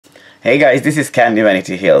Hey guys, this is Candy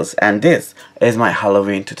Vanity Heals and this is my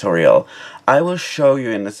Halloween tutorial. I will show you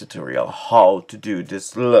in this tutorial how to do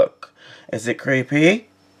this look. Is it creepy?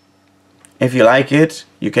 If you like it,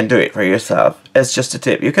 you can do it for yourself. It's just a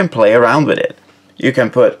tip. You can play around with it. You can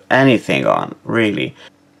put anything on, really.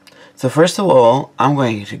 So first of all, I'm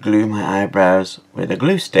going to glue my eyebrows with a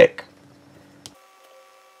glue stick.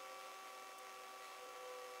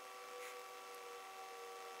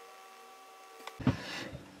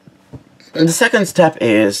 And the second step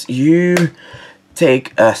is you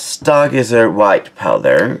take a Stargazer white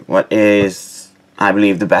powder, what is, I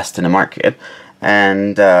believe, the best in the market,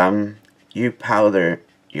 and you powder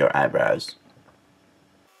your eyebrows.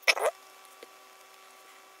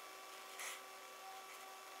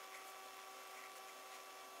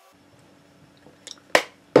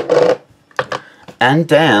 And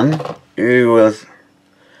then you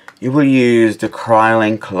will use the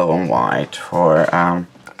Krylin Cologne White for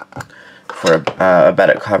a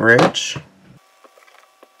better coverage.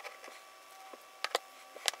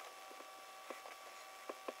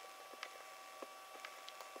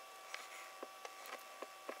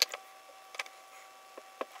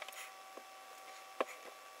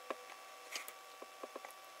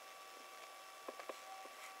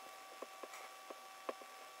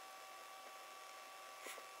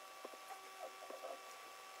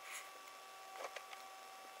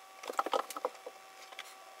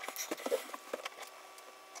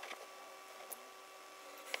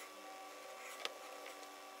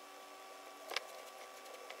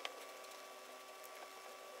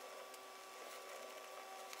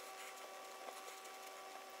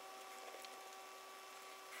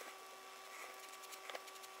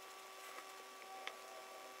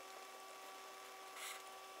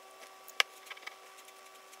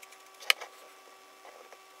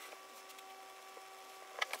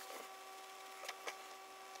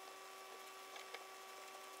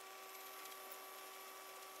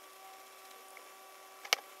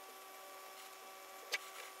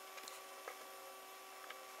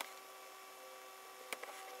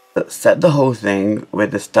 Set the whole thing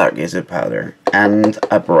with the Stargazer powder and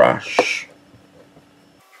a brush.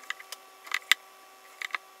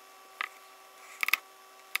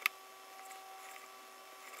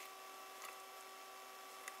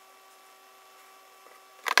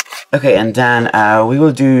 Okay, and then we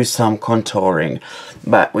will do some contouring,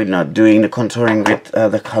 but we're not doing the contouring with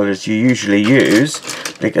the colors you usually use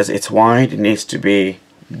because it's white. It needs to be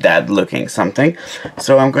dead looking something.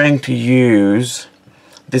 So I'm going to use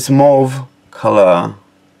this mauve color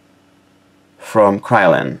from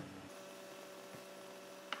Krylin.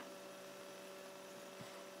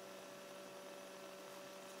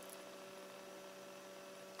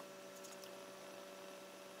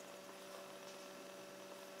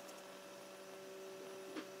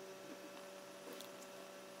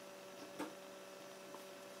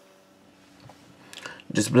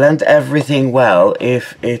 Just blend everything well.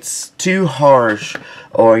 If it's too harsh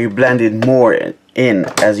or you blend it more in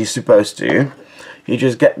as you're supposed to, you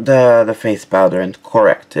just get the face powder and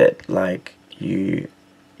correct it, like you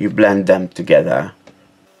blend them together.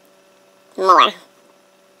 More.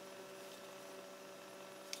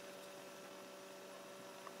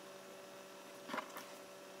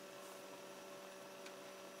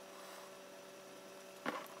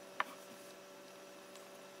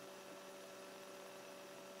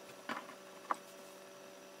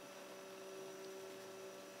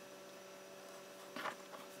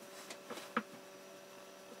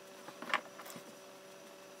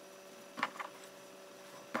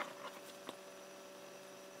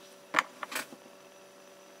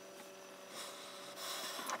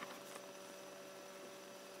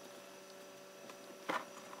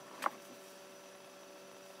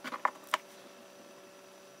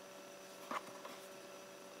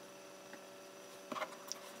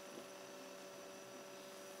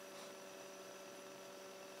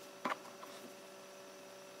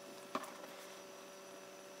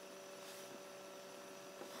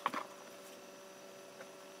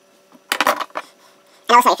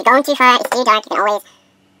 And also, if you're going too far, it's too dark, you can always...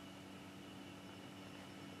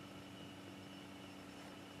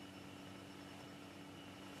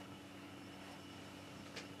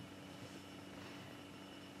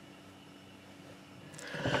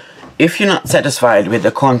 If you're not satisfied with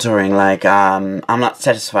the contouring, like I'm not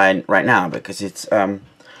satisfied right now because it's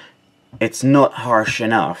not harsh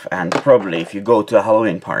enough, and probably if you go to a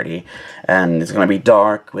Halloween party and it's gonna be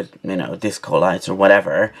dark with, you know, disco lights or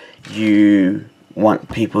whatever, you want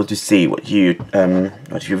people to see what you've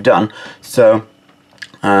done. So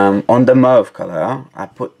on the mauve color I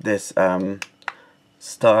put this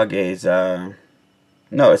Stargazer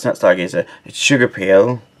No, it's not Stargazer. It's Sugar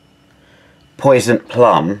Peel, Poison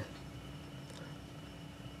Plum,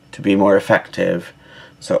 to be more effective.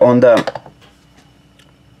 So on the...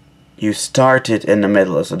 You start it in the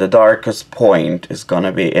middle, so the darkest point is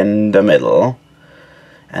gonna be in the middle,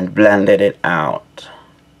 and blended it out.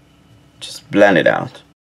 Just blend it out.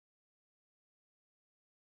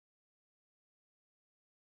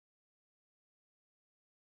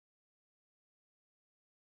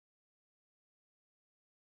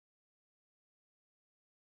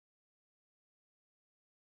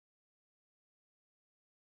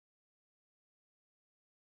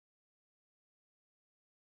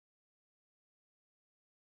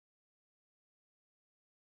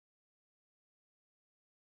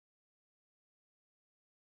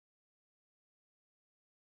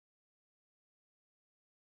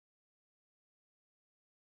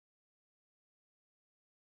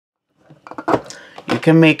 You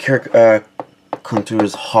can make your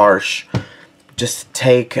contours harsh. Just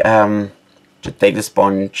take the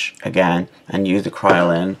sponge again and use the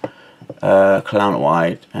Kryolan Clown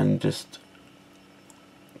White and just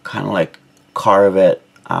kind of like carve it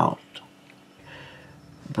out.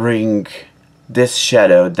 Bring this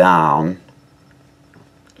shadow down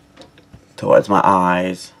towards my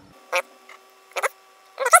eyes.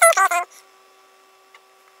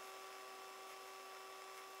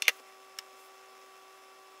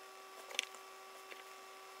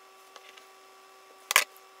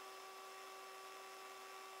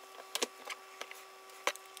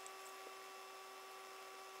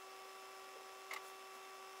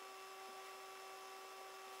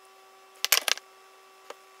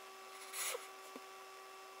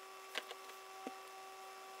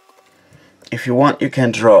 If you want, you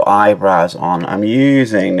can draw eyebrows on. I'm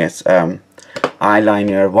using this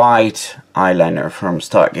eyeliner, white eyeliner from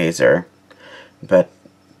Stargazer, but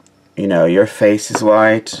you know, your face is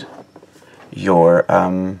white, your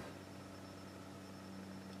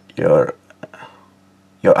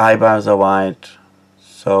eyebrows are white,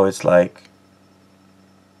 so it's like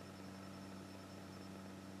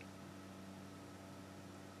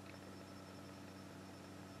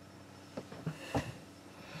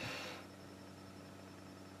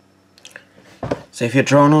so if you're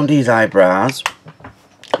drawn on these eyebrows,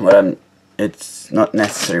 well, it's not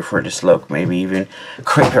necessary for this look, maybe even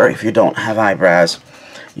quicker if you don't have eyebrows.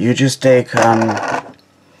 You just take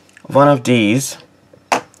one of these,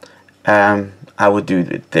 I would do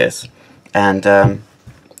this, and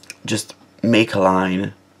just make a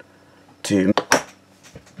line to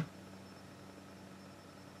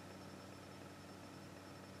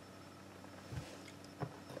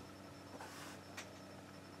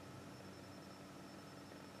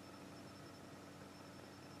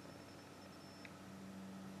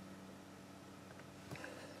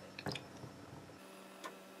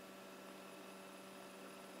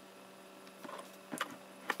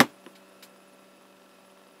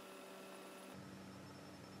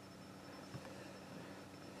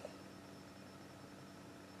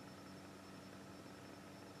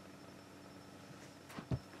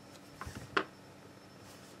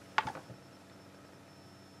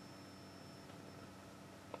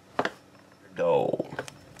Weirdo.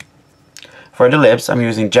 For the lips, I'm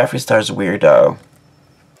using Jeffree Star's Weirdo.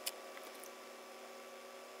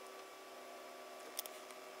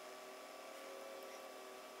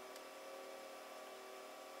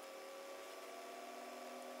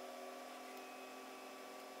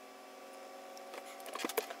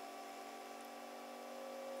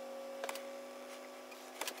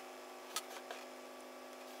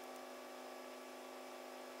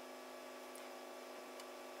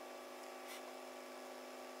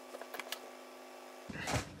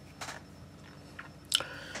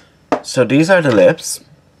 So these are the lips.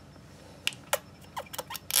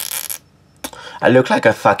 I look like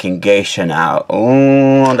a fucking geisha now.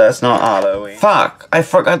 Oh, that's not Halloween. Fuck, I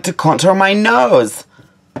forgot to contour my nose.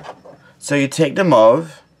 So you take the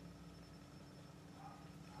mauve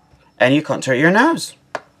and you contour your nose.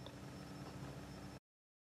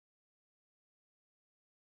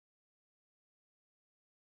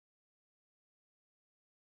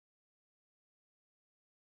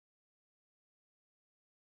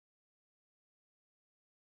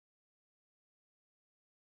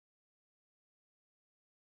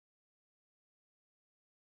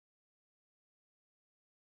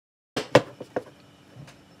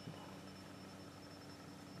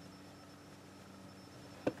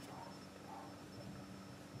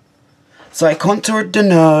 So I contoured the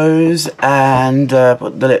nose and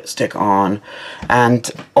put the lipstick on, and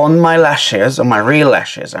on my lashes, on my real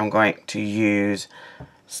lashes, I'm going to use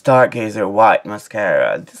Stargazer White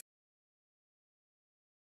Mascara.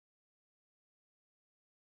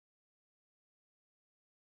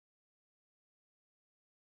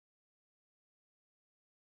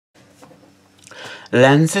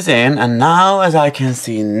 lens is in, and now as I can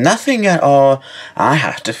see nothing at all, I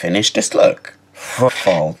have to finish this look. For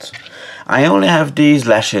fault. I only have these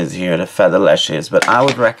lashes here, the feather lashes, but I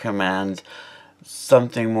would recommend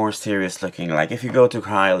something more serious looking. Like if you go to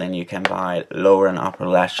Krylin, you can buy lower and upper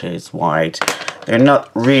lashes white. They're not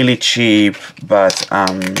really cheap, but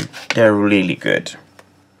they're really good.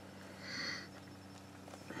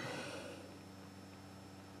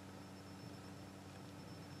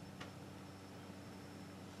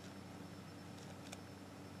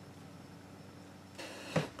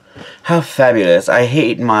 How fabulous. I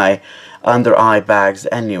hate my under eye bags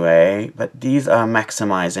anyway, but these are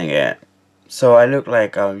maximizing it. So I look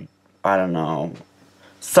like I don't know,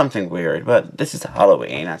 something weird, but this is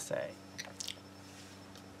Halloween, I say.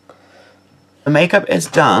 The makeup is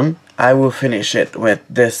done. I will finish it with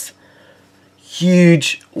this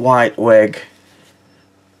huge white wig.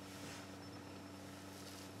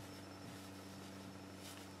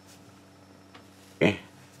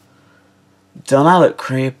 Don't I look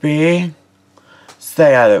creepy?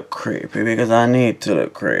 Say I look creepy because I need to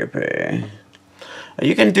look creepy.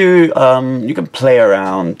 You can do, you can play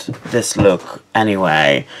around this look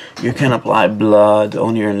anyway. You can apply blood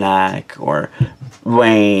on your neck or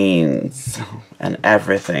veins and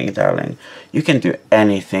everything, darling. You can do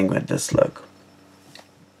anything with this look.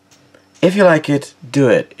 If you like it, do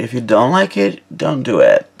it. If you don't like it, don't do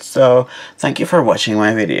it. So, thank you for watching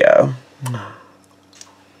my video.